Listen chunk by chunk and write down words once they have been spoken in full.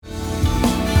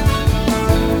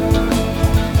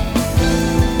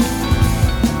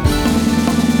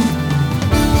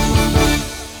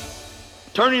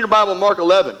turn in your Bible to Mark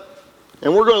 11.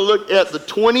 And we're going to look at the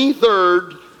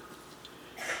 23rd,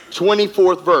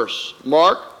 24th verse.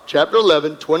 Mark chapter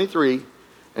 11, 23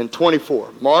 and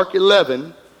 24. Mark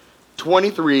 11,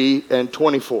 23 and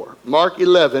 24. Mark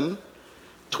 11,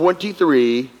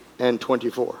 23 and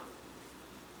 24.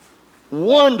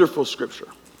 Wonderful scripture.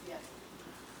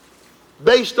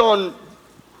 Based on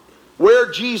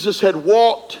where Jesus had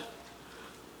walked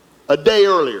a day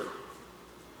earlier.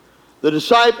 The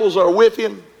disciples are with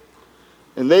him,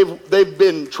 and they've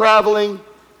been traveling,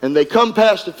 and they come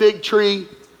past a fig tree.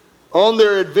 On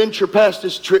their adventure past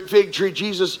this fig tree,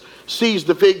 Jesus sees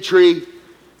the fig tree.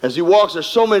 As he walks, there's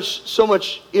so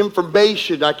much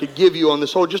information I could give you on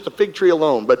this whole, just a fig tree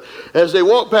alone. But as they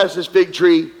walk past this fig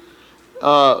tree,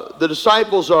 the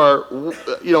disciples are,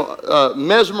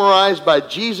 mesmerized by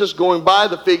Jesus going by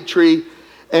the fig tree,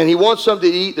 and he wants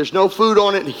something to eat. There's no food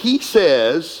on it, and he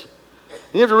says,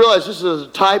 and you have to realize this is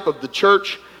a type of the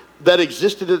church that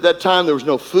existed at that time. There was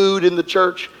no food in the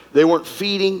church. They weren't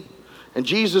feeding. And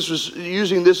Jesus was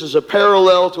using this as a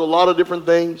parallel to a lot of different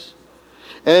things.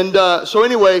 And so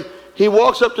anyway, he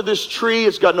walks up to this tree.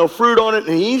 It's got no fruit on it.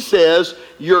 And he says,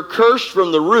 you're cursed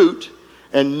from the root,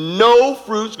 and no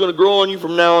fruit's going to grow on you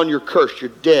from now on. You're cursed.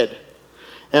 You're dead.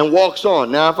 And walks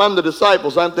on. Now, if I'm the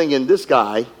disciples, I'm thinking, this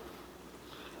guy,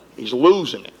 he's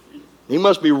losing it. He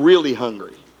must be really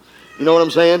hungry. You know what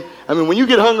I'm saying? I mean, when you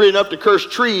get hungry enough to curse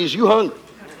trees, you hungry.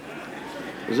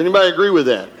 Does anybody agree with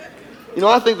that? You know,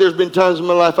 I think there's been times in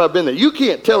my life I've been there. You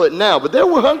can't tell it now, but there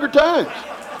were hunger times.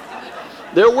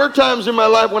 There were times in my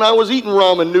life when I was eating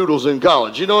ramen noodles in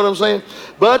college. You know what I'm saying?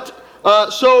 But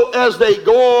so as they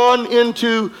go on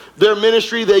into their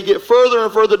ministry, they get further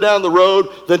and further down the road.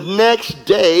 The next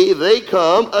day, they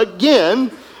come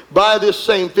again by this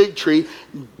same fig tree,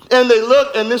 and they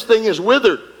look, and this thing is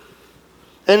withered.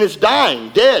 And it's dying,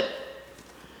 dead.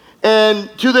 And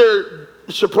to their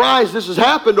surprise, this has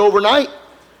happened overnight.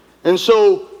 And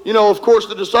so, of course,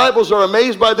 the disciples are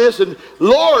amazed by this. And,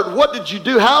 Lord, what did you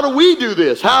do? How do we do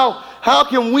this? How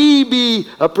can we be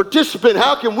a participant?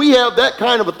 How can we have that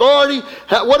kind of authority?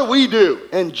 What do we do?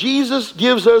 And Jesus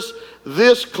gives us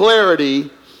this clarity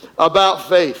about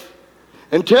faith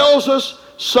and tells us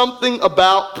something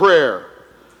about prayer.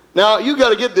 Now, you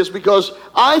got to get this, because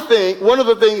I think one of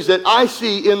the things that I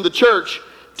see in the church,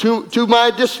 to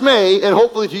my dismay, and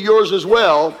hopefully to yours as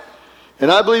well, and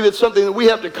I believe it's something that we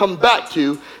have to come back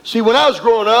to. See, when I was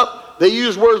growing up, they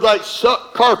used words like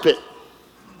suck carpet.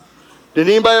 Did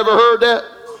anybody ever heard that?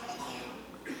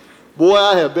 Boy,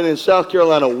 I have been in South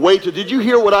Carolina way too. Did you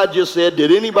hear what I just said?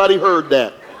 Did anybody heard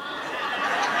that?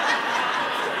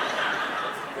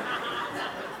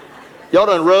 Y'all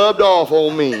done rubbed off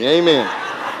on me. Amen.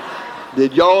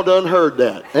 Did y'all done heard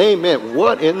that? Amen.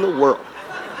 What in the world?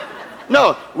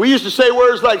 No, we used to say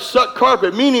words like suck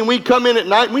carpet, meaning we'd come in at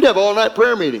night and we'd have all-night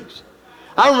prayer meetings.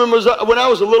 I remember when I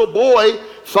was a little boy,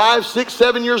 5, 6,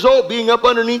 7 years old, being up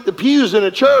underneath the pews in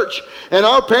a church, and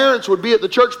our parents would be at the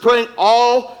church praying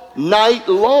all night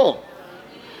long.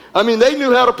 I mean, they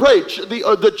knew how to pray.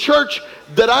 The church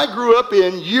that I grew up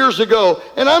in years ago,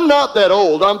 and I'm not that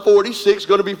old. I'm 46,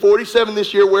 going to be 47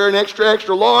 this year, wearing extra,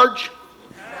 extra large.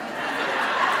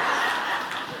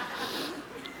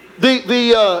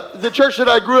 The church that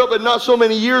I grew up in not so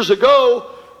many years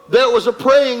ago, that was a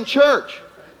praying church.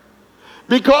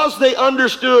 Because they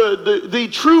understood the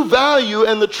true value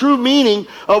and the true meaning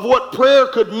of what prayer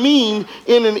could mean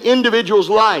in an individual's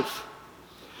life.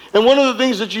 And one of the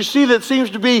things that you see that seems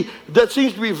to be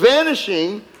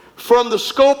vanishing from the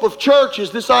scope of church is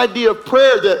this idea of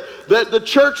prayer, that the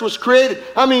church was created.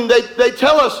 I mean, they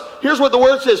tell us, here's what the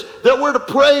word says, that we're to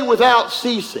pray without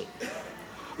ceasing.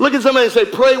 Look at somebody and say,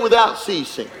 pray without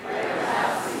ceasing.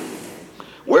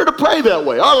 We're to pray that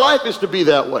way. Our life is to be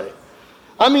that way.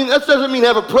 I mean, that doesn't mean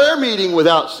have a prayer meeting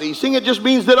without ceasing. It just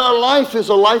means that our life is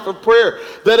a life of prayer.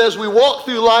 That as we walk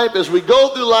through life, as we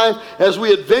go through life, as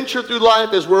we adventure through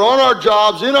life, as we're on our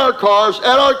jobs, in our cars,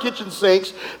 at our kitchen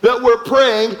sinks, that we're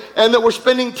praying and that we're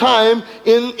spending time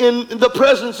in the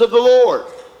presence of the Lord.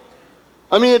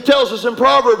 I mean, it tells us in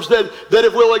Proverbs that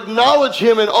if we'll acknowledge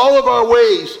Him in all of our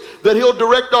ways, that He'll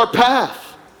direct our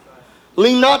path.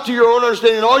 Lean not to your own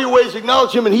understanding. In all your ways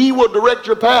acknowledge Him, and He will direct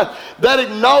your path. That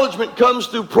acknowledgement comes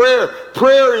through prayer.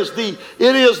 Prayer is the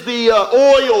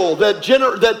oil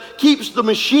that keeps the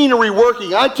machinery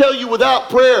working. I tell you, without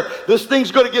prayer, this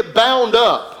thing's going to get bound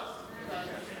up.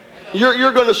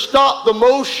 You're going to stop the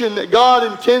motion that God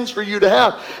intends for you to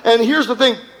have. And here's the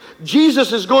thing.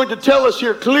 Jesus is going to tell us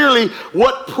here clearly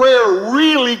what prayer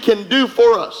really can do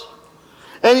for us.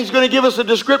 And He's going to give us a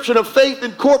description of faith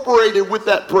incorporated with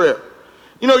that prayer.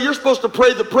 You know, you're supposed to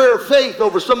pray the prayer of faith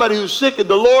over somebody who's sick and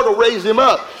the Lord will raise him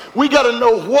up. We got to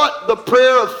know what the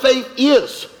prayer of faith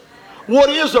is. What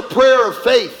is a prayer of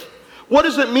faith? What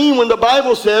does it mean when the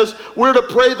Bible says we're to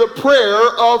pray the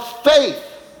prayer of faith?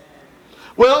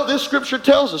 Well, this scripture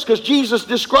tells us, because Jesus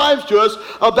describes to us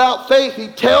about faith. He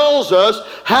tells us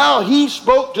how he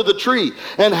spoke to the tree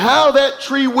and how that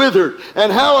tree withered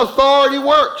and how authority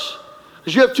works.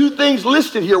 Because you have two things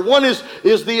listed here. One is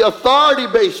the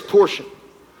authority-based portion.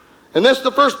 And that's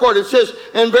the first part. It says,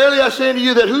 and verily I say unto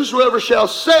you that whosoever shall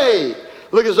say,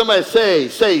 look at somebody, say.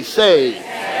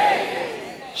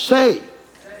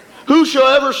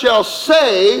 Whosoever shall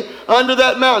say unto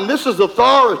that mountain. This is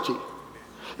authority.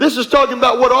 This is talking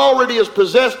about what already is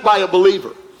possessed by a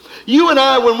believer. You and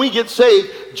I, when we get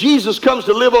saved, Jesus comes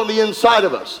to live on the inside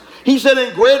of us. He said,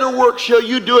 and greater work shall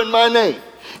you do in my name.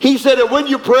 He said that when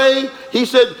you pray, he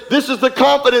said, this is the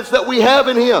confidence that we have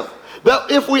in him.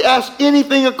 That if we ask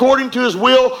anything according to his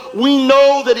will, we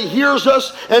know that he hears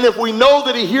us. And if we know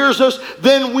that he hears us,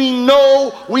 then we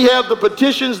know we have the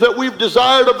petitions that we've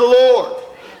desired of the Lord.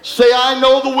 Say, I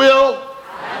know the will.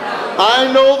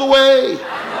 I know the way.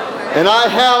 And I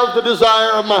have the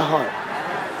desire of my heart.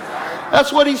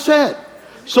 That's what he said.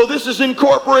 So this is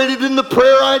incorporated in the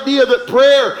prayer idea, that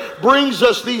prayer brings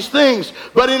us these things.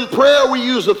 But in prayer we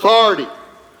use authority.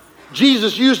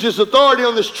 Jesus used his authority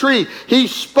on this tree. He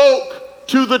spoke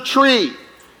to the tree.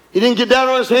 He didn't get down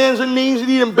on his hands and knees. He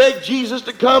didn't beg Jesus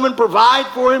to come and provide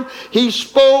for him. He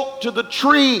spoke to the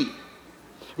tree.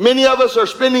 Many of us are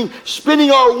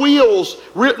spinning our wheels,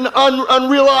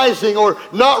 unrealizing or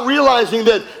not realizing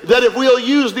that if we'll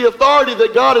use the authority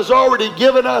that God has already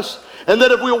given us, and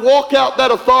that if we'll walk out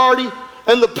that authority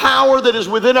and the power that is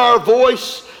within our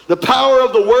voice, the power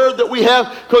of the word that we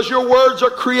have, because your words are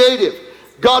creative.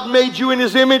 God made you in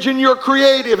his image and you're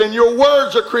creative and your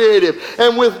words are creative.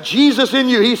 And with Jesus in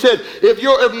you, he said,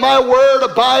 if my word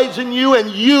abides in you and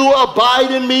you abide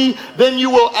in me, then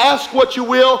you will ask what you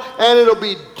will and it'll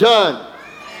be done.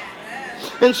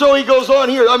 And so he goes on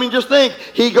here. I mean, just think.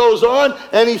 He goes on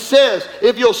and he says,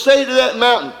 if you'll say to that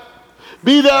mountain,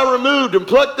 be thou removed and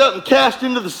plucked up and cast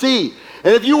into the sea.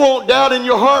 And if you won't doubt in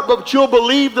your heart, but you'll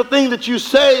believe the thing that you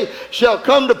say shall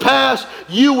come to pass,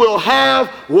 you will have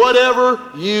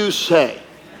whatever you say.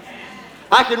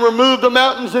 I can remove the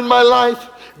mountains in my life.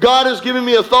 God has given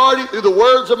me authority through the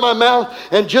words of my mouth.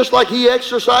 And just like he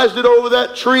exercised it over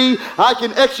that tree, I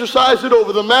can exercise it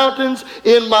over the mountains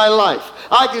in my life.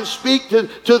 I can speak to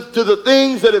the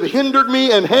things that have hindered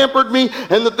me and hampered me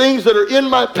and the things that are in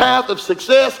my path of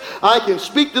success. I can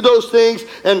speak to those things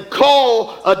and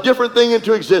call a different thing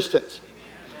into existence.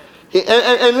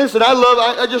 And listen,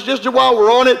 I just while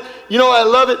we're on it, you know, I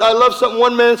love it. I love something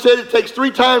one man said. It takes 3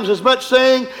 times as much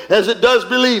saying as it does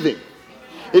believing.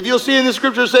 If you'll see in the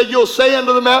scripture, it said, you'll say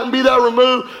unto the mountain, be thou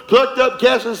removed, plucked up,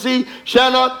 cast in the sea,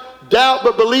 shall not doubt,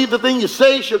 but believe the thing you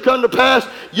say shall come to pass.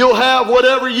 You'll have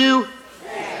whatever you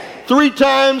 3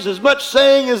 times as much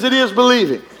saying as it is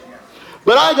believing.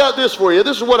 But I got this for you.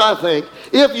 This is what I think.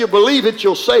 If you believe it,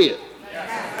 you'll say it.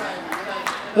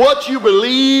 What you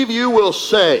believe, you will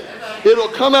say. It'll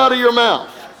come out of your mouth.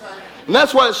 And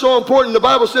that's why it's so important. The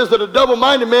Bible says that a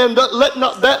double-minded man, let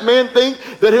not that man think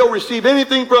that he'll receive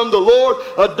anything from the Lord.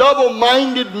 A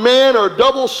double-minded man or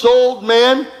double-souled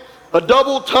man, a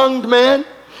double-tongued man,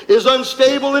 is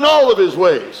unstable in all of his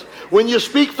ways. When you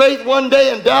speak faith one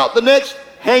day and doubt the next,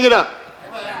 hang it up.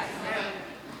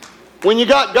 When you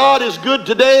got God is good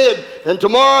today and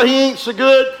tomorrow he ain't so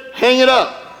good, hang it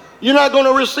up. You're not going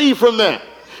to receive from that.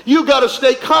 You got to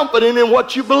stay confident in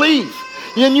what you believe.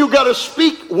 And you got to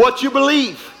speak what you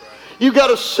believe. You got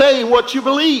to say what you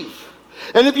believe.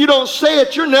 And if you don't say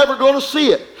it, you're never going to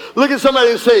see it. Look at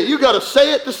somebody and say it. You got to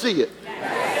say it to see it.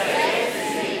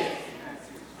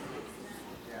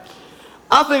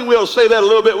 I think we'll say that a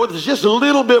little bit with just a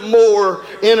little bit more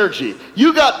energy.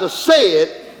 You got to say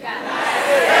it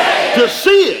to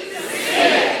see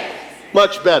it.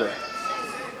 Much better.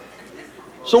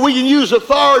 So we can use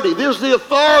authority. There's the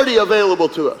authority available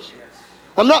to us.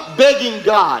 I'm not begging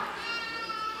God.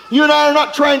 You and I are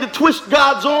not trying to twist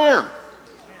God's arm.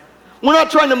 We're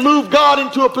not trying to move God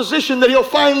into a position that he'll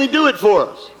finally do it for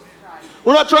us.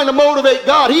 We're not trying to motivate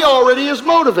God. He already is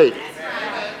motivated.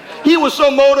 He was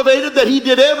so motivated that he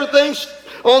did everything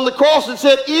on the cross and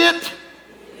said, it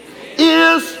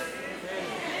is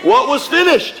what was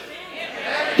finished.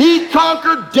 He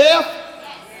conquered death,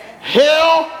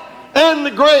 hell, and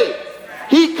the grave.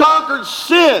 He conquered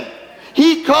sin.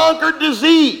 He conquered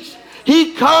disease.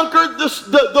 He conquered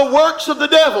the works of the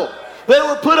devil. They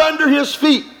were put under his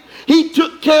feet. He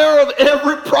took care of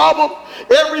every problem,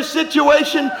 every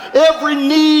situation, every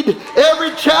need,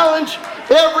 every challenge,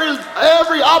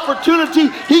 every opportunity.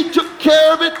 He took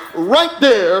care of it right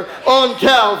there on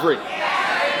Calvary.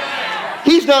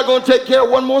 He's not going to take care of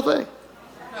one more thing.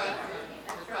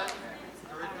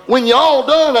 When y'all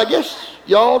done, I guess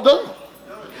y'all done.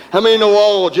 How many know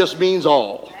all just means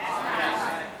all?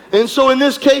 And so in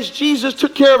this case, Jesus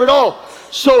took care of it all.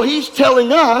 So he's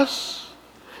telling us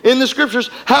in the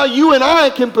scriptures how you and I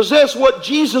can possess what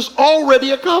Jesus already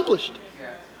accomplished.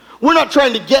 We're not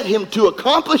trying to get him to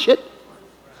accomplish it.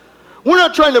 We're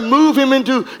not trying to move him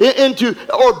into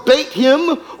or bait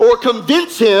him or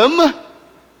convince him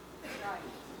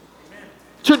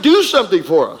to do something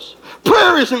for us.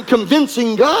 Prayer isn't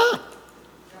convincing God.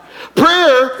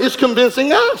 Prayer is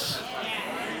convincing us.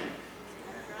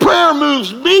 Prayer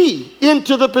moves me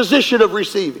into the position of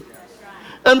receiving.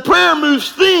 And prayer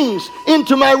moves things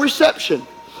into my reception.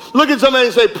 Look at somebody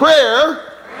and say, prayer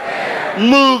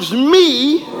moves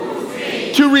me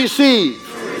to receive.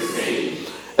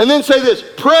 And then say this,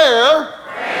 prayer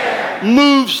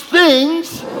moves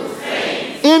things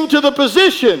into the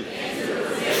position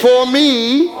for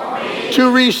me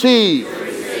to receive.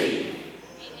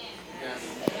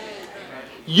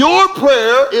 Your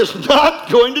prayer is not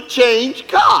going to change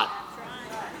God.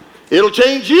 It'll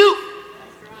change you.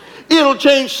 It'll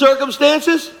change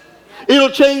circumstances. It'll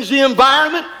change the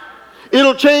environment.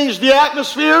 It'll change the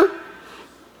atmosphere.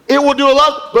 It will do a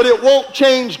lot, but it won't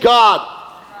change God.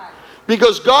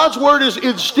 Because God's word is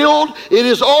instilled. It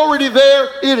is already there.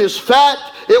 It is fact.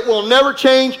 It will never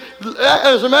change.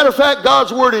 As a matter of fact,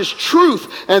 God's word is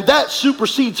truth, and that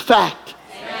supersedes fact.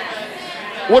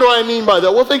 What do I mean by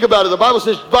that? Well, think about it. The Bible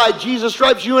says, by Jesus'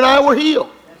 stripes you and I were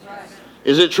healed.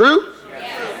 Is it true?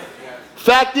 Yes.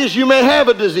 Fact is, you may have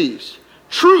a disease.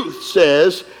 Truth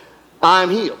says, I'm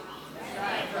healed.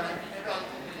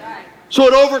 So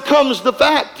it overcomes the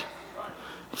fact.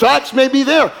 Facts may be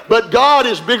there, but God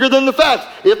is bigger than the facts.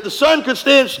 If the sun could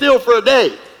stand still for a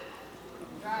day,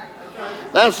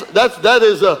 that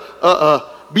is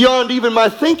beyond even my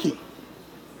thinking.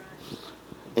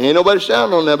 Ain't nobody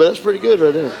shouting on that, but that's pretty good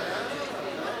right there.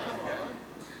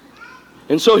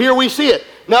 And so here we see it.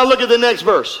 Now look at the next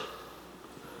verse.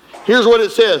 Here's what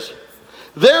it says.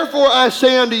 Therefore I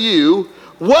say unto you,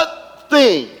 what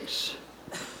things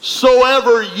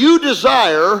soever you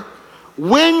desire,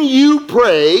 when you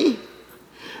pray,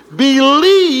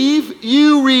 believe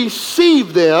you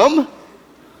receive them,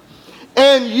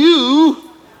 and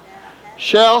you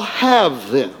shall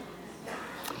have them.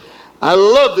 I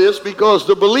love this because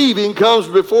the believing comes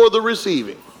before the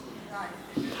receiving.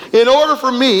 In order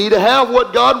for me to have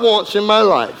what God wants in my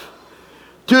life,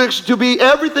 to be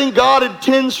everything God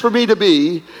intends for me to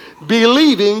be,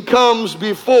 believing comes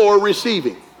before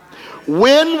receiving.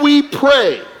 When we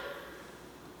pray,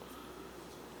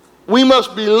 we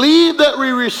must believe that we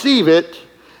receive it,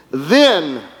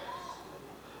 then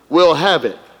we'll have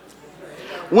it.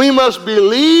 We must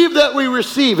believe that we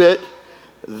receive it,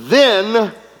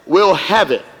 then we'll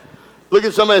have it. Look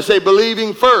at somebody and say,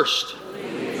 believing first.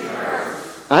 Believing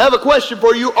first. I have a question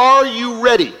for you. Are you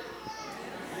ready?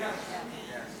 Yes.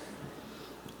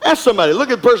 Ask somebody.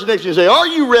 Look at the person next to you and say, are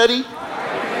you ready?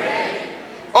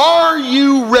 Are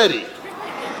you ready?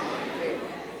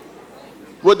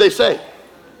 What'd they say?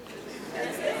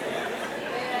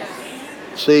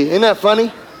 See, isn't that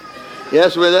funny?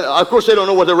 Yes, of course they don't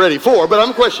know what they're ready for, but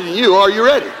I'm questioning you. Are you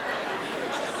ready?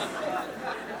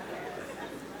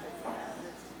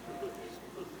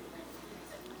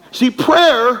 See,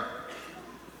 prayer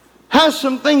has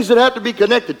some things that have to be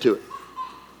connected to it.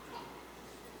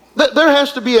 There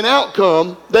has to be an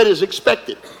outcome that is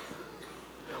expected.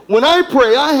 When I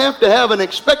pray, I have to have an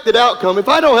expected outcome. If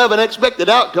I don't have an expected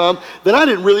outcome, then I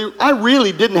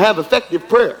really didn't have effective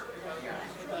prayer.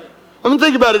 I mean,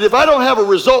 think about it. If I don't have a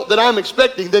result that I'm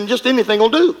expecting, then just anything will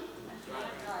do.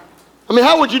 I mean,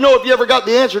 how would you know if you ever got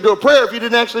the answer to a prayer if you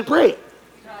didn't actually pray it?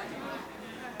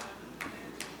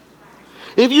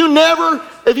 If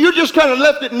you just kind of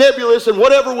left it nebulous and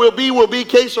whatever will be,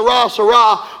 que sera,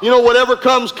 sera, whatever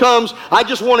comes, comes, I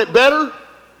just want it better,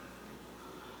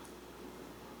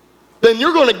 then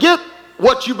you're going to get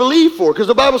what you believe for, because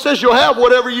the Bible says you'll have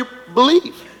whatever you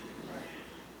believe.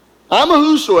 I'm a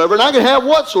whosoever, and I can have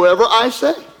whatsoever I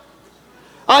say.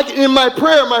 In my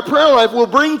prayer life will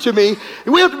bring to me,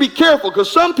 and we have to be careful, because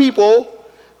some people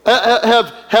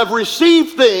have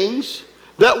received things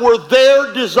that were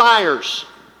their desires.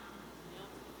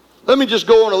 Let me just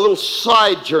go on a little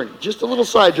side journey, just a little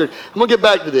side journey. I'm going to get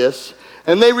back to this.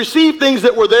 And they received things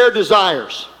that were their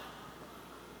desires,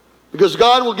 because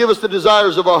God will give us the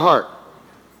desires of our heart.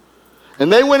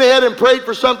 And they went ahead and prayed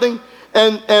for something.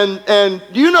 And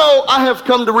you know, I have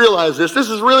come to realize this. This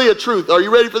is really a truth. Are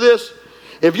you ready for this?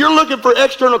 If you're looking for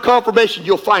external confirmation,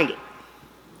 you'll find it.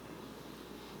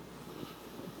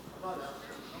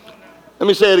 Let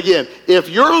me say it again. If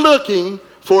you're looking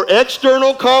for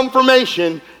external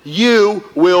confirmation, you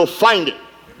will find it.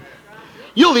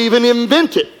 You'll even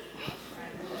invent it.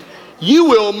 You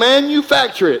will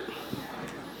manufacture it.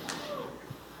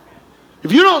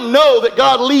 If you don't know that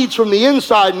God leads from the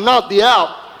inside and not the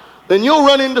out, then you'll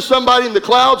run into somebody and the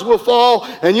clouds will fall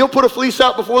and you'll put a fleece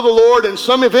out before the Lord, and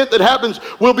some event that happens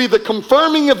will be the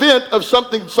confirming event of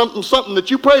something that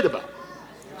you prayed about.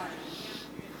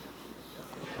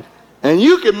 And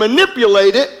you can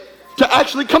manipulate it to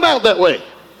actually come out that way.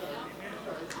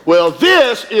 Well,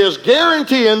 this is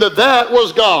guaranteeing that that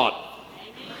was God.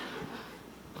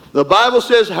 The Bible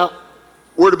says how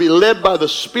we're to be led by the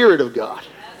Spirit of God.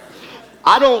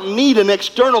 I don't need an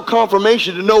external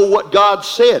confirmation to know what God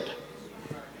said.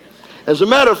 As a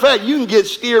matter of fact, you can get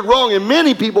steered wrong, and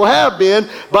many people have been,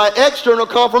 by external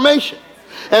confirmation.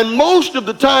 And most of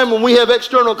the time when we have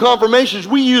external confirmations,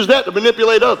 we use that to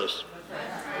manipulate others.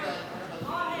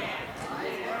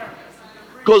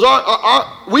 Because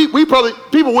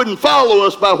people wouldn't follow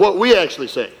us by what we actually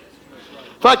say.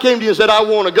 If I came to you and said, I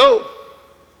want to go,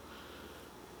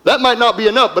 that might not be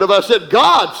enough. But if I said,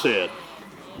 God said,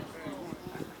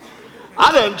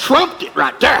 I done trumped it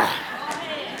right there.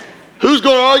 Who's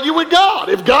going to argue with God?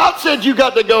 If God said you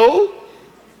got to go,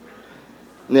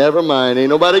 never mind. Ain't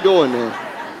nobody going there.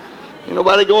 Ain't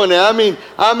nobody going there. I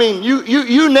mean,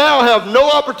 you now have no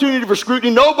opportunity for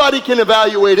scrutiny. Nobody can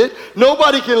evaluate it.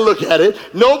 Nobody can look at it.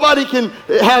 Nobody can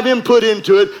have input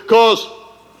into it because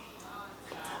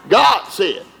God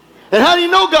said. And how do you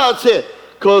know God said?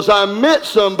 Because I met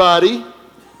somebody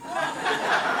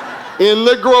in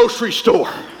the grocery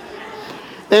store.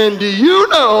 And do you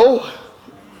know,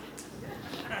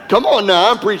 come on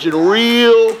now, I'm preaching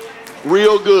real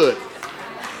good.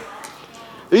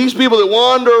 These people that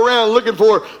wander around looking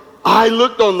for, I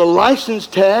looked on the license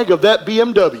tag of that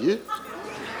BMW,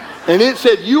 and it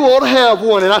said, you ought to have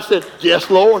one. And I said, yes,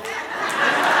 Lord.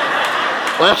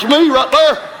 Well, that's me right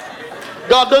there.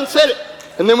 God done said it.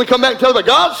 And then we come back and tell them,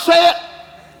 God said.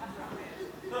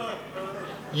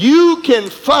 You can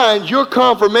find your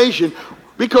confirmation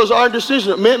because our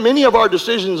decisions, many of our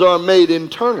decisions are made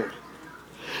internally.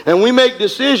 And we make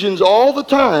decisions all the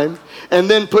time and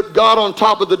then put God on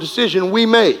top of the decision we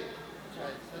made.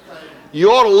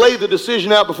 You ought to lay the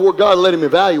decision out before God and let him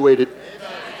evaluate it.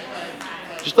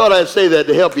 Just thought I'd say that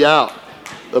to help you out.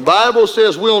 The Bible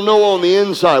says we'll know on the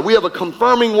inside. We have a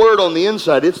confirming word on the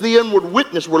inside. It's the inward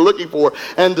witness we're looking for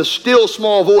and the still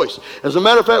small voice. As a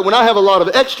matter of fact, when I have a lot of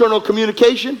external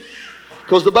communication,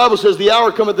 because the Bible says the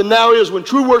hour cometh and now is when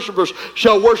true worshipers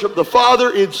shall worship the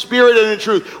Father in spirit and in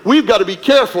truth. We've got to be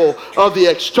careful of the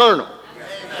external.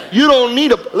 You don't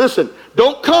need listen,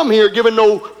 don't come here giving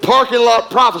no parking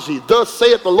lot prophecy. Thus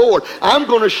saith the Lord. I'm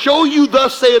going to show you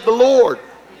thus saith the Lord.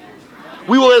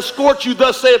 We will escort you,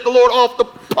 thus saith the Lord, off the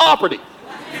property.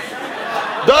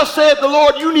 Thus saith the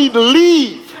Lord, you need to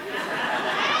leave.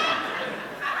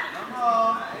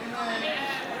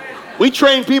 We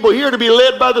train people here to be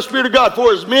led by the Spirit of God.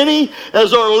 For as many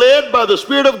as are led by the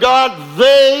Spirit of God,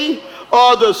 they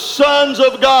are the sons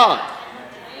of God.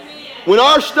 When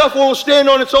our stuff won't stand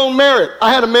on its own merit.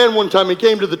 I had a man one time, he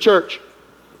came to the church.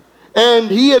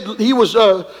 And he was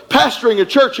pastoring a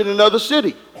church in another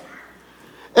city.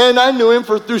 And I knew him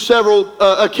through several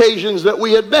occasions that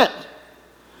we had met.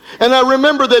 And I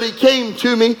remember that he came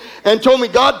to me and told me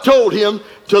God told him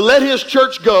to let his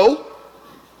church go,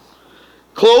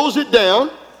 close it down,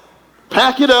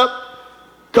 pack it up,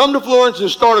 come to Florence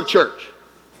and start a church.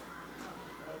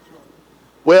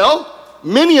 Well,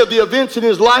 many of the events in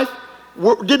his life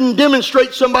didn't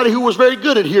demonstrate somebody who was very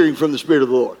good at hearing from the Spirit of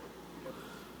the Lord.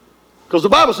 Because the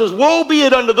Bible says, woe be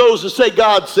it unto those that say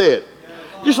God said.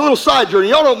 Just a little side journey.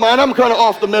 Y'all don't mind. I'm kind of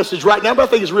off the message right now, but I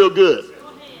think it's real good.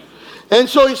 And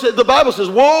so he said, the Bible says,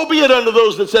 woe be it unto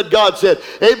those that said God said.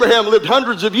 Abraham lived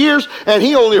hundreds of years, and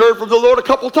he only heard from the Lord a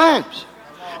couple times.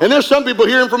 And there's some people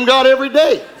hearing from God every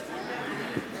day.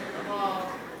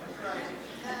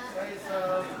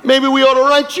 Maybe we ought to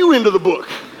write you into the book.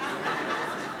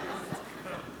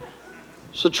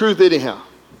 It's the truth anyhow.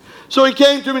 So he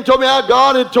came to me and told me how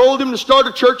God had told him to start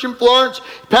a church in Florence.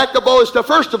 Packed up all his stuff.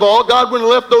 First of all, God wouldn't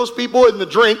have left those people in the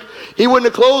drink. He wouldn't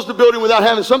have closed the building without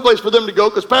having someplace for them to go,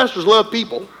 because pastors love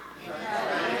people.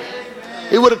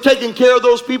 He would have taken care of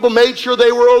those people, made sure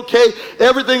they were okay.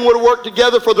 Everything would have worked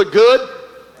together for the good.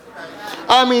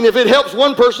 I mean, if it helps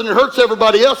one person and hurts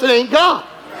everybody else, it ain't God.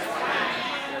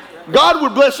 God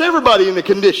would bless everybody in the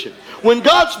condition. When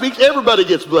God speaks, everybody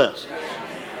gets blessed.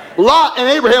 Lot and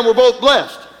Abraham were both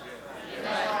blessed.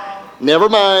 Never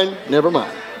mind.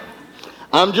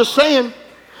 I'm just saying.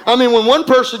 I mean, when one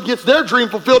person gets their dream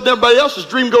fulfilled and everybody else's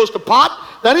dream goes to pot,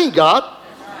 that ain't God.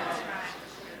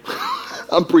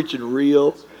 I'm preaching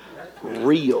real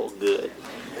good.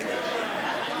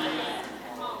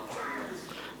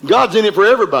 God's in it for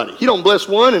everybody. He don't bless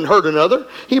one and hurt another.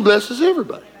 He blesses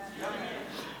everybody.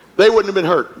 They wouldn't have been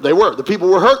hurt. They were. The people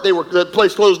were hurt. The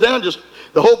place closed down. Just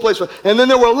the whole place. And then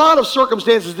there were a lot of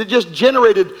circumstances that just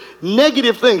generated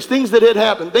negative things that had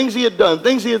happened, things he had done,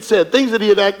 things he had said, things that he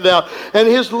had acted out. And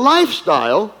his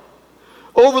lifestyle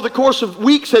over the course of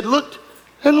weeks hadn't looked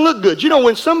good. You know,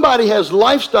 when somebody has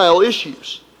lifestyle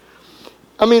issues,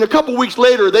 I mean, a couple weeks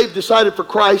later, they've decided for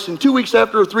Christ, and 2 weeks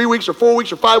after, or 3 weeks, or 4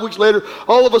 weeks, or 5 weeks later,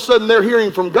 all of a sudden they're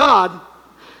hearing from God.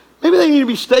 Maybe they need to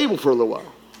be stable for a little while.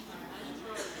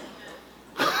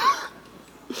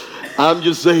 I'm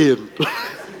just saying.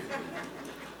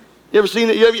 You ever seen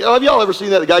it? Have y'all ever seen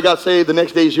that? The guy got saved, the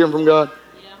next day he's hearing from God?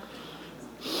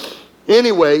 Yeah.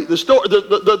 Anyway, the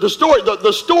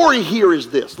story here is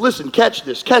this. Listen, catch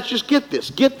this. Just get this.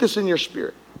 Get this in your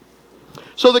spirit.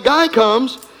 So the guy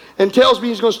comes and tells me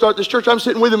he's going to start this church. I'm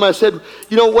sitting with him. I said,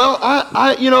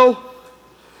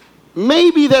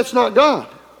 maybe that's not God.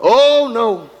 Oh,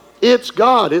 no, it's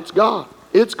God. It's God.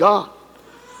 It's God.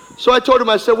 So I told him,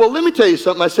 I said, well, let me tell you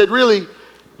something. I said, really,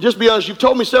 just be honest. You've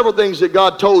told me several things that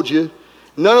God told you.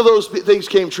 None of those things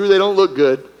came true. They don't look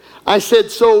good. I said,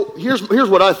 so here's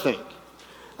what I think.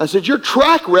 I said, your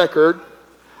track record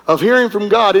of hearing from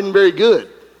God isn't very good.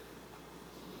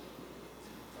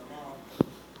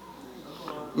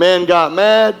 Man got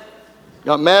mad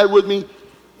with me,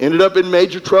 ended up in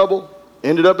major trouble,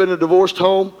 ended up in a divorced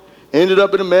home, ended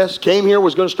up in a mess, came here,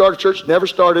 was going to start a church, never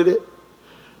started it.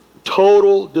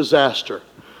 Total disaster.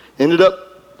 Ended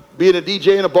up being a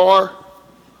DJ in a bar.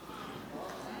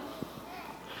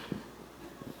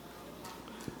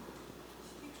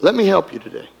 Let me help you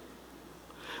today.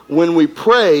 When we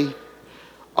pray,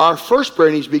 our first prayer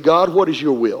needs to be, God, what is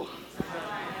your will?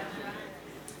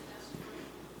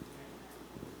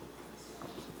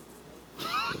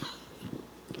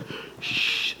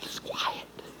 Shh, it's quiet.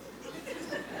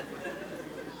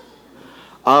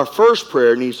 Our first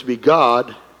prayer needs to be,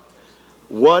 God,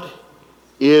 what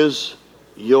is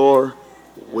your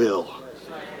will?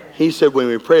 He said when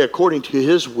we pray according to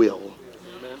his will,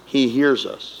 he hears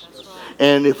us.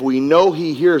 And if we know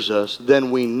he hears us,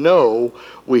 then we know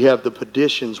we have the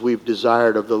petitions we've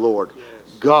desired of the Lord.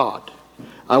 God,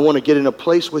 I want to get in a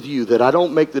place with you that I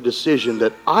don't make the decision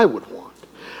that I would want,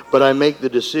 but I make the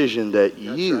decision that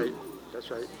you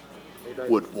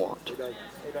would want.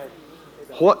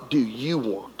 What do you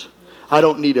want? I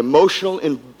don't need emotional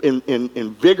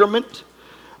invigorment.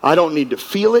 I don't need to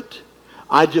feel it.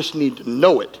 I just need to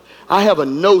know it. I have a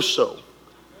know-so.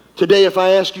 Today, if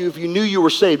I ask you if you knew you were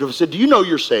saved, if I said, do you know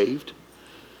you're saved?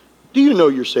 Do you know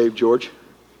you're saved, George?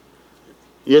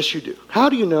 Yes, you do. How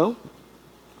do you know?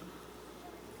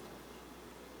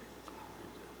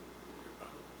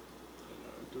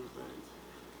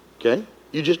 Okay.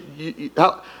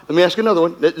 Let me ask another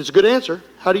one. It's a good answer.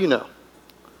 How do you know?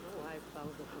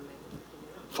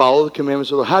 Follow the commandments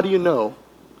of the Lord. How do you know?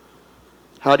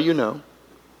 How do you know?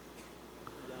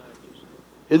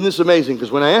 Isn't this amazing?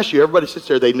 Because when I ask you, everybody sits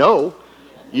there. They know.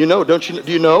 You know, don't you?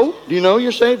 Do you know? Do you know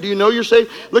you're saved? Do you know you're saved?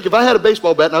 Look, if I had a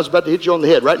baseball bat and I was about to hit you on the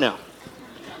head right now,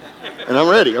 and I'm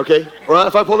ready, okay? Or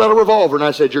if I pulled out a revolver and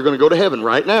I said, you're going to go to heaven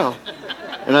right now,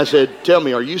 and I said, tell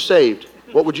me, are you saved?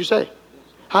 What would you say?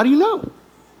 How do you know?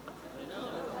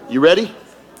 You ready?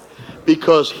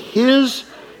 Because his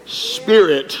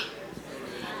Spirit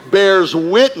bears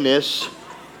witness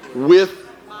with.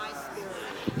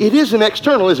 It isn't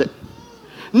external, is it?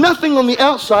 Nothing on the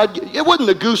outside. It wasn't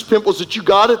the goose pimples that you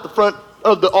got at the front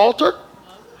of the altar.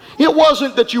 It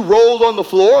wasn't that you rolled on the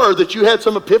floor or that you had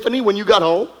some epiphany when you got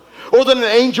home or that an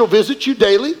angel visits you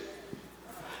daily.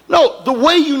 No, the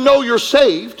way you know you're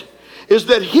saved is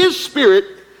that his Spirit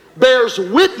bears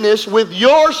witness with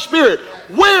your spirit.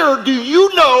 Where do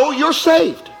you know you're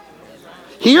saved?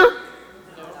 Here?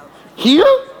 Here?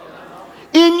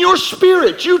 In your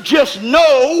spirit. You just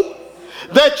know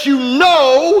that you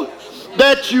know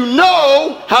that you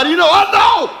know. How do you know? I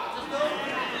know.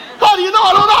 How do you know?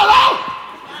 I don't know.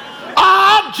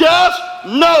 I just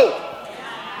know.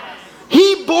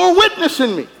 He bore witness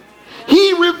in me.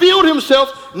 He revealed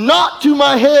himself not to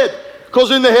my head,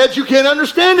 because in the head you can't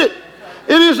understand it.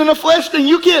 It isn't a flesh thing.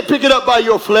 You can't pick it up by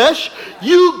your flesh.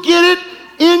 You get it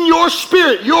in your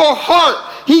spirit, your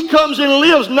heart. He comes and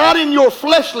lives not in your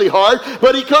fleshly heart,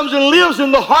 but he comes and lives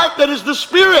in the heart that is the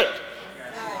Spirit.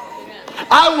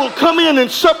 I will come in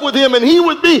and sup with him, and he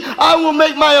with me. I will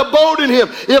make my abode in him.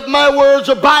 If my words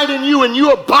abide in you and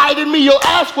you abide in me, you'll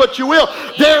ask what you will.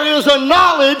 There is a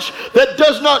knowledge that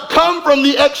does not come from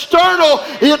the external.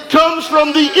 It comes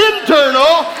from the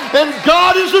internal, and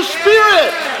God is a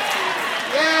Spirit.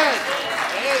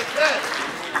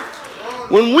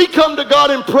 When we come to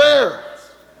God in prayer,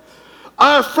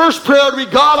 our first prayer would be,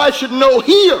 God, I should know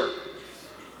here.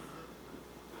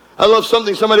 I love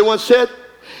something somebody once said.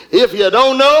 If you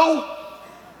don't know,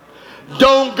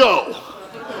 don't go.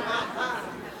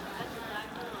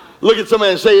 Look at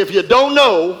somebody and say, if you don't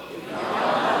know,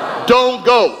 don't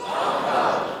go.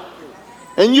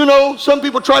 And you know, some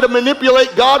people try to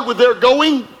manipulate God with their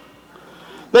going.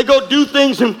 They go do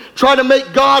things and try to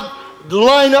make God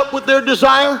line up with their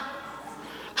desire.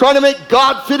 Trying to make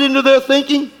God fit into their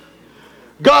thinking.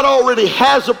 God already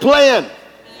has a plan.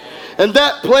 And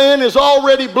that plan is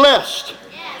already blessed.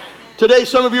 Today,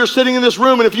 some of you are sitting in this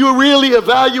room, and if you really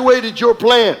evaluated your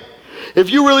plan,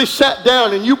 if you really sat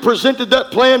down and you presented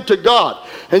that plan to God,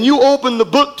 and you opened the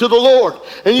book to the Lord,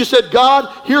 and you said, God,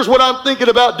 here's what I'm thinking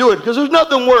about doing. Because there's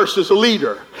nothing worse as a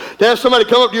leader to have somebody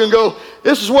come up to you and go,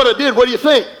 this is what I did, what do you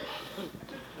think?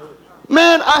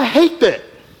 Man, I hate that.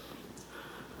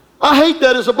 I hate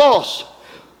that as a boss.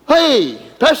 Hey,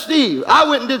 Pastor Steve, I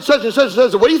went and did such and such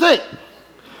and such. What do you think?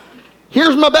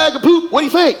 Here's my bag of poop. What do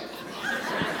you think?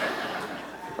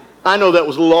 I know that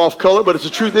was a little off color, but it's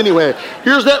the truth anyway.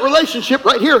 Here's that relationship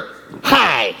right here.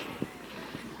 Hi.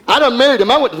 I done married him.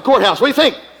 I went to the courthouse. What do you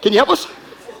think? Can you help us?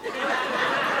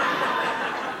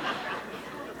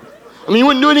 I mean, you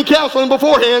wouldn't do any counseling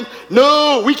beforehand.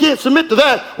 No, we can't submit to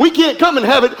that. We can't come and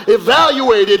have it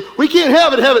evaluated. We can't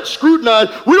have it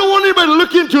scrutinized. We don't want anybody to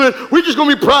look into it. We're just going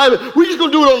to be private. We're just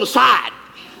going to do it on the side.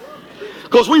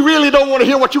 Because we really don't want to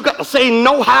hear what you got to say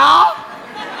no how.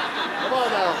 Come on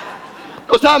now.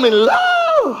 Because I'm in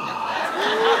love.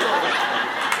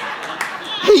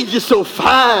 He's just so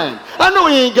fine. I know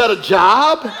he ain't got a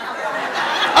job.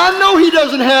 I know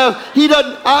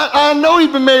I know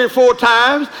he's been married 4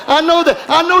 times. I know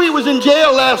he was in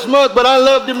jail last month, but I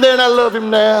loved him then and I love him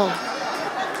now.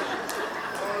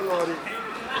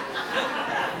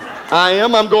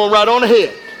 I'm going right on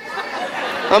ahead.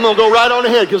 I'm going to go right on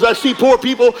ahead because I see poor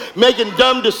people making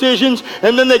dumb decisions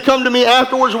and then they come to me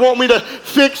afterwards and want me to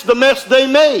fix the mess they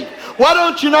made. Why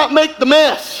don't you not make the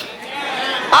mess?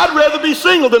 I'd rather be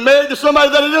single than married to somebody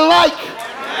that I didn't like.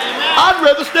 I'd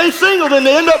rather stay single than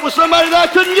to end up with somebody that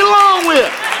I couldn't get along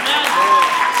with.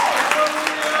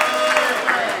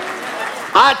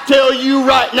 I tell you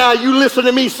right now, you listen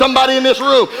to me, somebody in this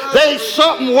room, there's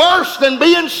something worse than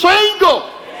being single.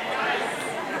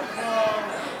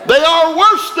 They are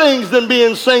worse things than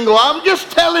being single. I'm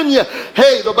just telling you.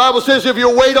 Hey, the Bible says if you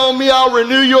wait on me, I'll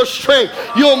renew your strength.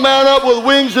 You'll mount up with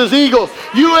wings as eagles.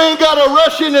 You ain't got to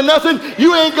rush into nothing.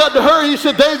 You ain't got to hurry. He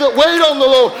said, they that wait on the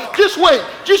Lord. Just wait.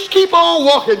 Just keep on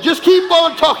walking. Just keep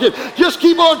on talking. Just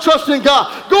keep on trusting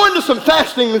God. Go into some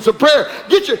fasting and some prayer.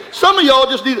 Some of y'all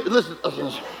just need to listen.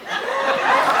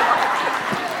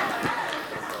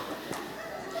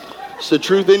 It's the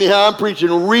truth anyhow. I'm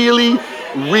preaching really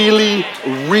good.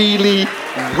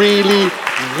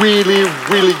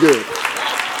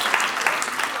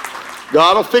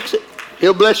 God will fix it.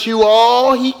 He'll bless you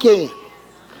all he can.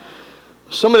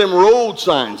 Some of them road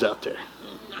signs out there.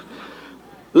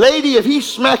 Lady, if he's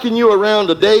smacking you around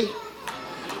today,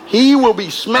 he will be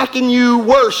smacking you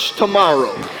worse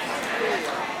tomorrow.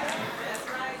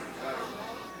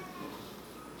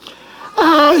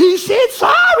 He said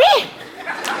sorry.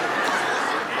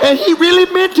 And he really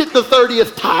meant it the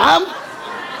 30th time.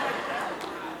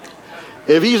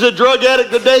 If he's a drug addict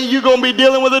today, you're going to be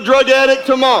dealing with a drug addict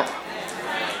tomorrow.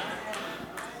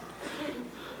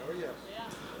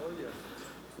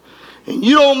 And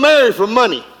you don't marry for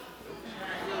money.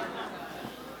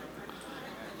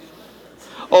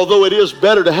 Although it is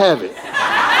better to have it.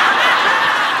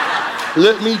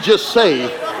 Let me just say,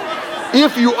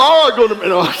 if you are going to...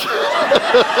 No.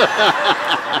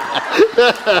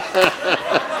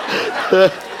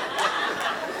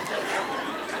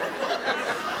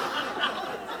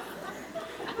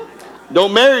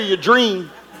 Don't marry your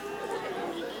dream.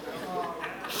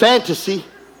 Fantasy.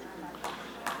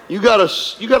 You gotta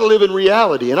live in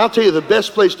reality. And I'll tell you, the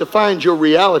best place to find your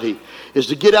reality is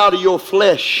to get out of your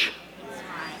flesh.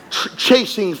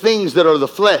 Chasing things that are the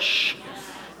flesh.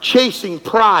 Chasing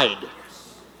pride.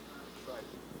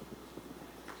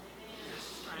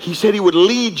 He said he would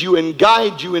lead you and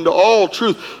guide you into all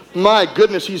truth. My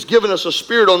goodness, he's given us a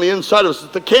spirit on the inside of us.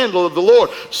 It's the candle of the Lord,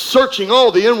 searching all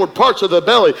the inward parts of the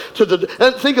belly.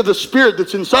 And think of the spirit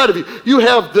that's inside of you. You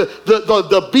have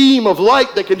the beam of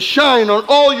light that can shine on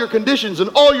all your conditions and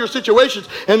all your situations.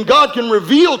 And God can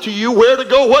reveal to you where to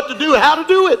go, what to do, how to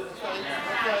do it.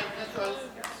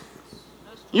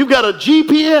 You've got a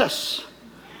GPS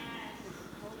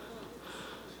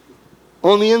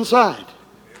on the inside.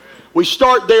 We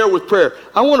start there with prayer.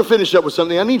 I want to finish up with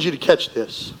something. I need you to catch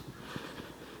this.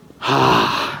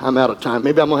 I'm out of time.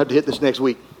 Maybe I'm going to have to hit this next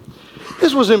week.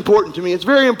 This was important to me. It's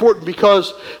very important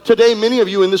because today many of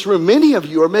you in this room, many of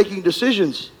you are making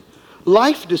decisions.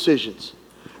 Life decisions.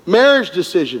 Marriage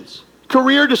decisions.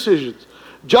 Career decisions.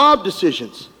 Job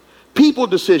decisions. People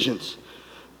decisions.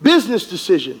 Business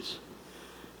decisions.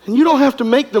 And you don't have to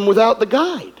make them without the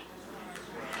guide.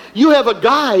 You have a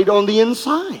guide on the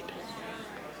inside.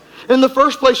 And the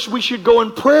first place we should go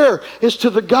in prayer is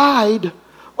to the guide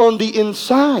on the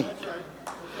inside.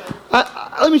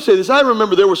 Let me say this. I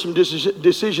remember there were some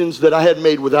decisions that I had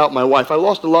made without my wife. I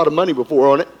lost a lot of money before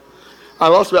on it. I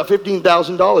lost about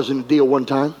 $15,000 in a deal one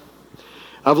time.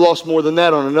 I've lost more than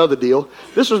that on another deal.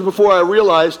 This was before I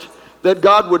realized that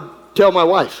God would tell my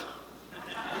wife.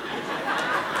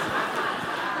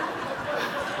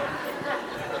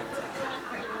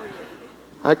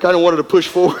 I kind of wanted to push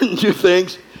forward and do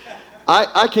things.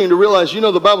 I came to realize,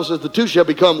 the Bible says the two shall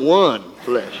become one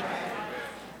flesh.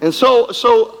 And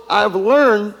so I've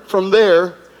learned from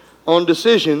there on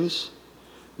decisions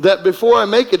that before I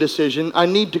make a decision, I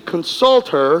need to consult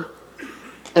her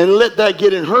and let that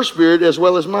get in her spirit as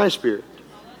well as my spirit.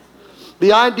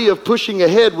 The idea of pushing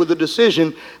ahead with a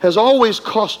decision has always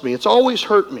cost me. It's always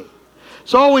hurt me.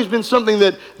 It's always been something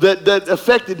that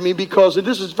affected me because, and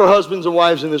this is for husbands and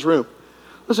wives in this room.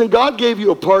 Listen, God gave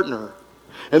you a partner.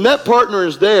 And that partner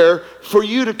is there for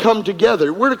you to come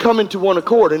together. We're to come into one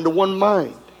accord, into one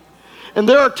mind. And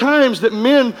there are times that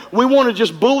men, we want to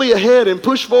just bully ahead and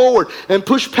push forward and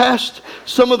push past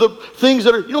some of the things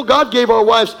that are, God gave our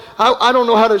wives, I don't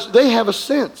know how to, they have a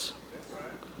sense.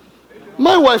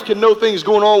 My wife can know things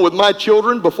going on with my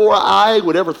children before I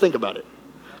would ever think about it.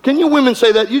 Can you women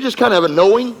say that? You just kind of have a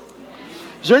knowing?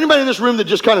 Is there anybody in this room that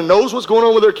just kind of knows what's going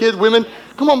on with their kids, women?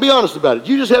 Come on, be honest about it.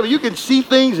 You can see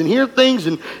things and hear things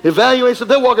and evaluate stuff.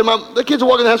 The kids are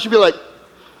walking in the house, you'll be like,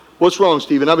 what's wrong,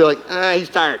 Stephen? I'll be like, he's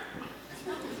tired.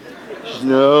 She says,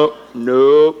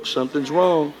 no, something's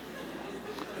wrong.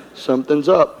 Something's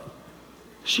up.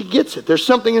 She gets it. There's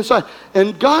something inside.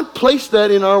 And God placed that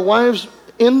in our wives,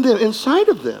 inside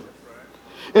of them.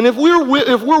 And if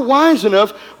we're wise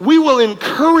enough, we will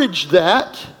encourage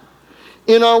that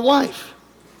in our wife.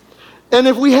 And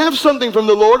if we have something from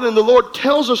the Lord and the Lord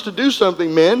tells us to do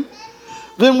something, men,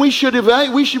 then we should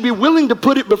be willing to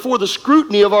put it before the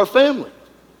scrutiny of our family.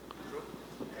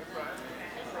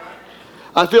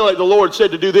 I feel like the Lord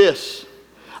said to do this.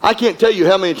 I can't tell you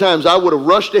how many times I would have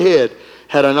rushed ahead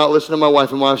had I not listened to my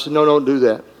wife. And my wife said, no, don't do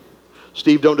that.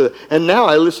 Steve, don't do that. And now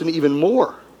I listen even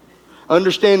more,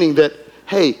 understanding that,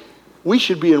 hey, we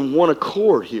should be in one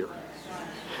accord here.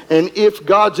 And if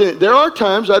God's in it, there are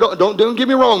times, don't get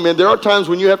me wrong, man, there are times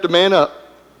when you have to man up.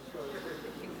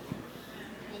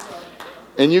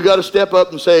 And you got to step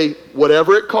up and say,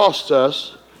 whatever it costs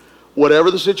us,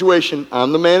 whatever the situation,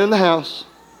 I'm the man in the house.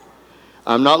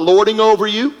 I'm not lording over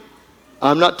you.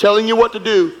 I'm not telling you what to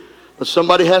do. But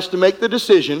somebody has to make the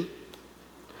decision,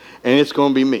 and it's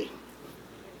going to be me.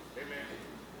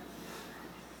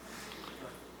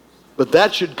 But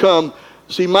that should come.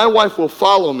 See, my wife will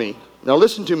follow me. Now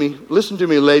listen to me,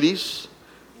 ladies.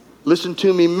 Listen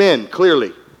to me, men,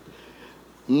 clearly.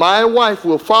 My wife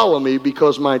will follow me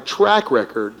because my track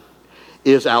record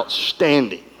is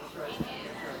outstanding.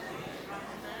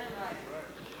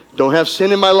 Don't have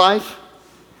sin in my life.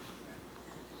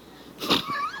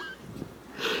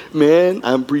 Man,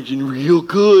 I'm preaching real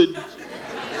good.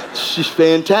 She's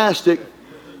fantastic.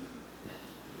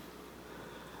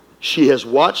 She has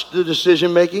watched the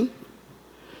decision making.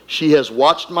 She has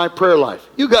watched my prayer life.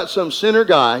 You got some sinner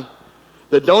guy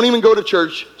that don't even go to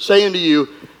church saying to you,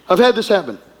 I've had this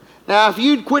happen. Now, if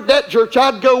you'd quit that church,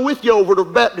 I'd go with you over to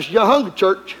Baptist Young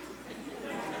Church.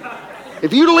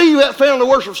 If you'd leave that family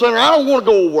worship center, I don't want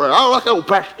to go over there. I don't like old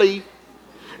Pastor Steve.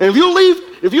 And if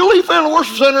you leave family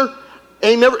worship center,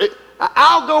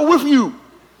 I'll go with you.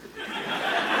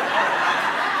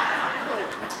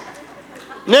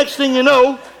 Next thing you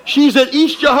know, she's at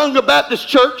East Jahunga Baptist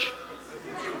Church.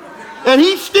 And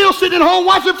he's still sitting at home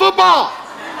watching football.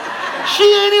 She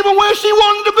ain't even where she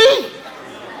wanted to be.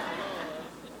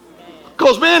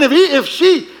 Because, man, if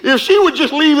she would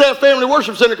just leave that family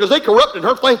worship center because they corrupted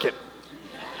her thinking.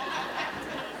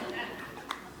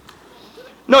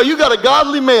 No, you got a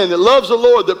godly man that loves the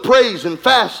Lord, that prays and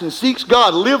fasts and seeks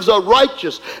God, lives a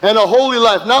righteous and a holy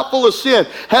life, not full of sin,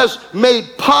 has made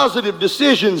positive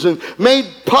decisions and made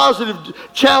positive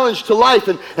challenge to life.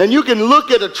 And you can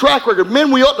look at a track record. Men,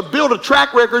 we ought to build a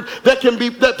track record that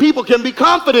people can be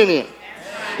confident in.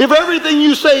 If everything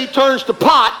you say turns to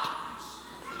pot,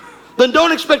 then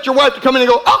don't expect your wife to come in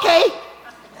and go, okay,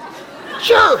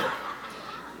 sure.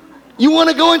 You want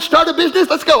to go and start a business?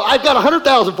 Let's go. I've got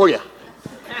 $100,000 for you.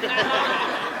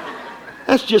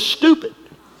 That's just stupid.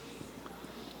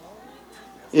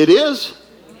 It is.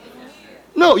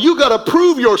 No, you got to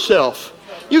prove yourself.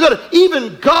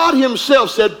 Even God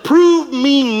himself said, prove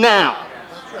me now.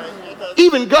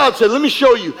 Even God said, let me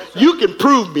show you. You can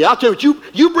prove me. I'll tell you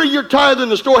what, you bring your tithe in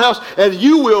the storehouse and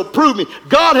you will prove me.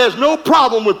 God has no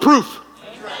problem with proof.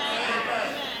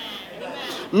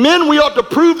 Men, we ought to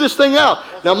prove this thing out.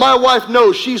 Now, my wife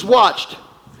knows, she's watched.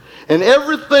 And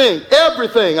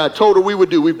everything I told her we would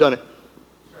do, we've done it.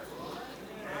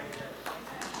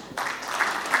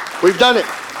 We've done it.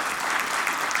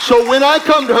 So when I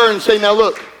come to her and say, now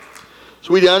look,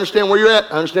 sweetie, I understand where you're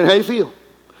at. I understand how you feel.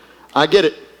 I get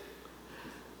it.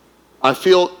 I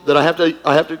feel that I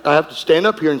have to stand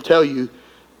up here and tell you,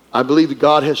 I believe that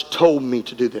God has told me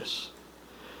to do this.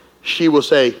 She will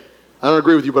say, I don't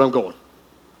agree with you, but I'm going.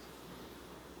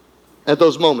 At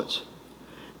those moments.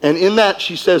 And in that,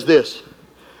 she says this,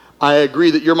 I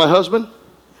agree that you're my husband,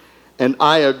 and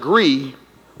I agree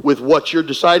with what you're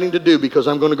deciding to do because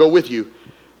I'm going to go with you,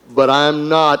 but I'm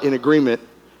not in agreement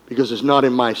because it's not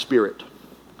in my spirit.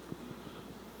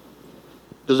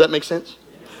 Does that make sense?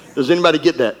 Does anybody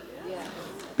get that?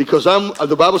 Because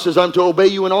the Bible says I'm to obey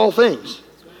you in all things.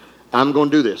 I'm going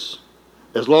to do this.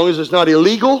 As long as it's not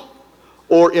illegal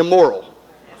or immoral.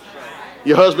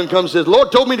 Your husband comes and says,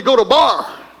 Lord told me to go to a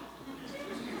bar.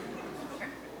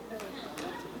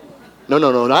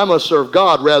 No. I must serve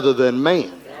God rather than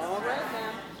man.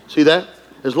 See that?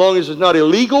 As long as it's not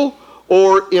illegal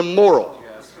or immoral.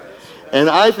 And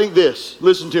I think this,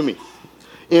 listen to me.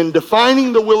 In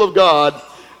defining the will of God,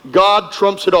 God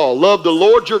trumps it all. Love the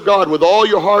Lord your God with all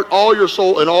your heart, all your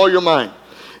soul, and all your mind.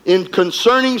 In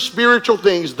concerning spiritual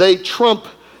things, they trump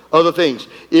other things.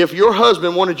 If your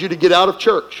husband wanted you to get out of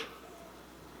church,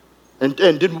 and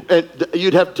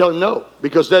you'd have to tell him no,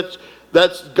 because that's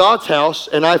God's house,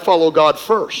 and I follow God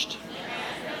first.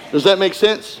 Does that make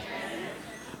sense?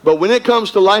 But when it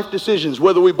comes to life decisions,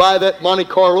 whether we buy that Monte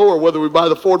Carlo or whether we buy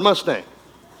the Ford Mustang,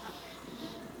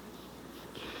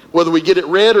 whether we get it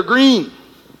red or green,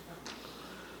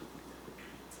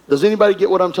 does anybody get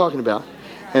what I'm talking about?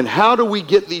 And how do we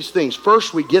get these things?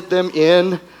 First, we get them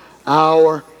in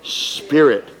our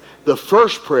spirit. The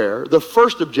first prayer, the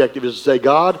first objective is to say,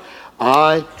 God,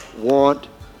 I want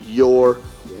your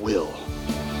will.